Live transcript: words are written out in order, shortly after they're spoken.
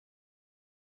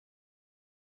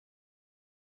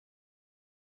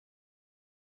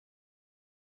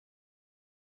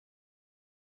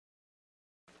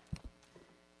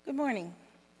Good morning.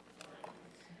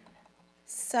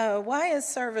 So, why is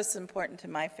service important to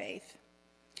my faith?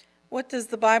 What does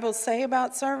the Bible say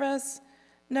about service?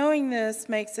 Knowing this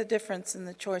makes a difference in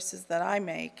the choices that I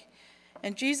make.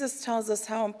 And Jesus tells us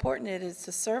how important it is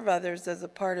to serve others as a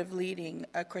part of leading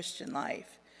a Christian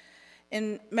life.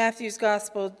 In Matthew's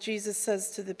Gospel, Jesus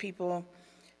says to the people,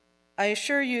 "I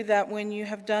assure you that when you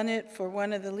have done it for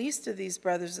one of the least of these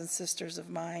brothers and sisters of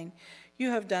mine, you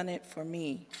have done it for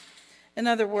me." In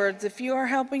other words, if you are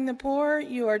helping the poor,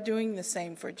 you are doing the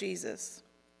same for Jesus.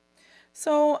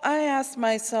 So I asked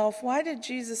myself, why did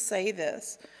Jesus say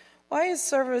this? Why is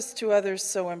service to others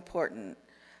so important?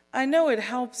 I know it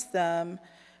helps them,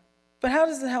 but how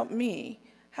does it help me?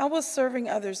 How will serving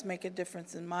others make a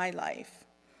difference in my life?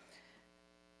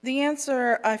 The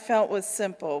answer I felt was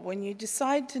simple. When you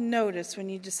decide to notice, when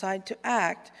you decide to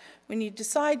act, when you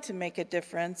decide to make a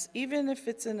difference, even if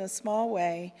it's in a small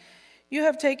way, you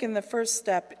have taken the first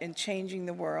step in changing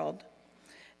the world.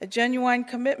 A genuine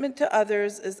commitment to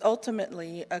others is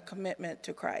ultimately a commitment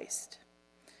to Christ.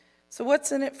 So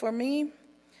what's in it for me?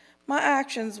 My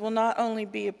actions will not only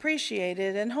be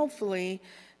appreciated, and hopefully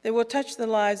they will touch the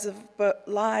lives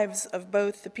of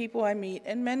both the people I meet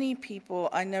and many people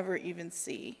I never even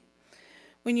see.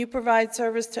 When you provide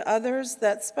service to others,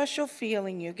 that special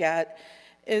feeling you get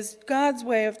is God's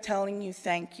way of telling you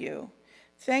thank you.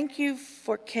 Thank you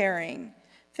for caring.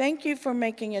 Thank you for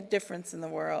making a difference in the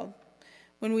world.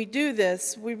 When we do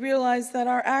this, we realize that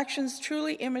our actions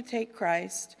truly imitate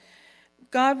Christ.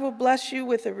 God will bless you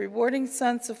with a rewarding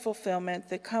sense of fulfillment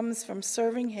that comes from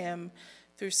serving Him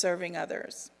through serving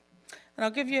others. And I'll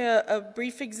give you a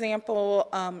brief example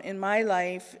in my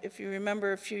life. If you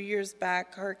remember a few years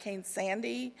back, Hurricane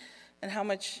Sandy, and how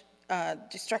much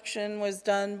destruction was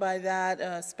done by that,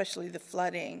 especially the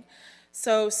flooding.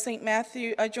 So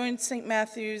I joined St.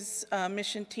 Matthew's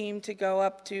mission team to go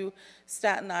up to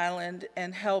Staten Island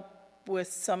and help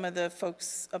with some of the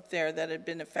folks up there that had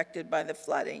been affected by the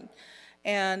flooding.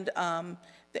 And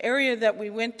the area that we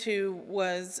went to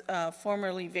was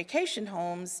formerly vacation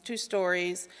homes, 2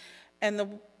 stories,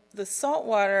 and the salt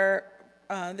water,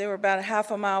 they were about a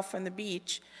half a mile from the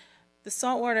beach. The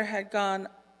salt water had gone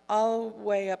all the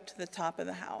way up to the top of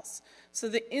the house. So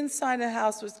the inside of the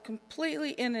house was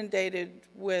completely inundated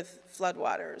with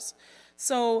floodwaters.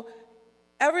 So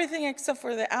everything except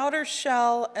for the outer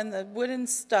shell and the wooden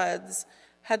studs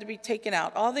had to be taken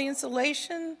out. All the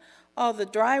insulation, all the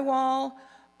drywall,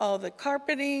 all the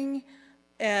carpeting,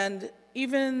 and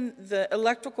even the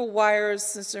electrical wires,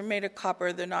 since they're made of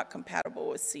copper, they're not compatible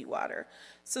with seawater.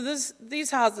 So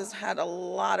these houses had a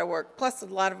lot of work, plus a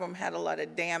lot of them had a lot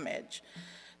of damage.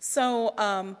 So,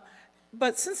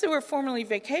 but since they were formerly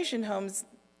vacation homes,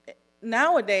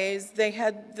 nowadays they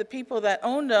had the people that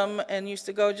owned them and used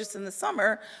to go just in the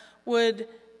summer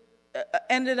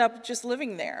ended up just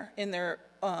living there in their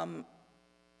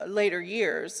later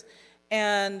years.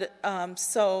 And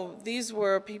so these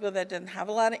were people that didn't have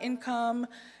a lot of income,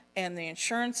 and the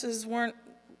insurance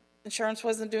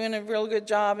wasn't doing a real good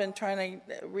job in trying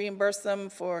to reimburse them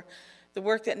for the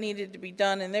work that needed to be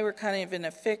done, and they were kind of in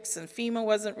a fix, and FEMA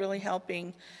wasn't really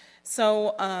helping.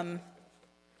 So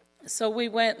so we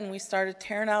went and we started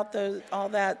tearing out all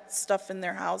that stuff in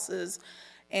their houses,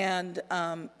 and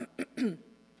one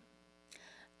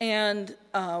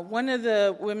of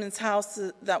the women's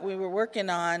houses that we were working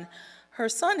on, her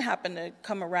son happened to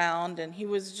come around, and he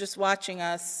was just watching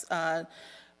us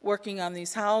working on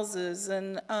these houses,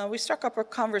 and we struck up a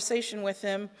conversation with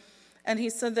him, and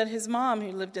he said that his mom,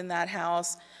 who lived in that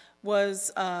house,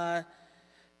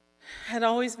 had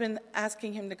always been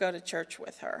asking him to go to church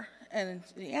with her. And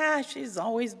yeah, she's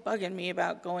always bugging me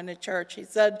about going to church. He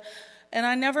said, and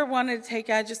I never wanted to take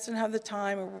it, I just didn't have the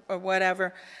time or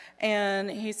whatever.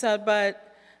 And he said,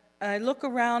 but I look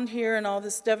around here and all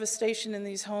this devastation in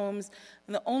these homes,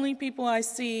 and the only people I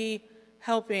see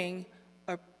helping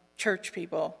are church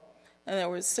people. And there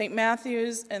was St.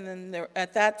 Matthew's, and then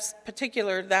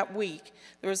that week,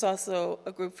 there was also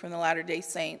a group from the Latter-day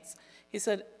Saints. He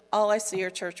said, all I see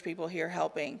are church people here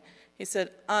helping. He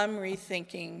said, I'm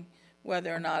rethinking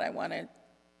whether or not I want to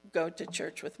go to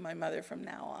church with my mother from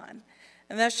now on.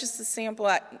 And that's just a sample.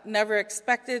 I never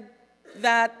expected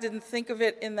that, didn't think of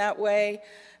it in that way,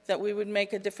 that we would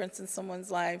make a difference in someone's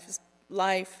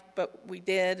life, but we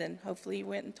did, and hopefully he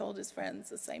went and told his friends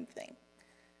the same thing.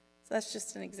 So that's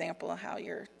just an example of how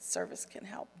your service can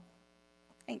help.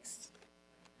 Thanks.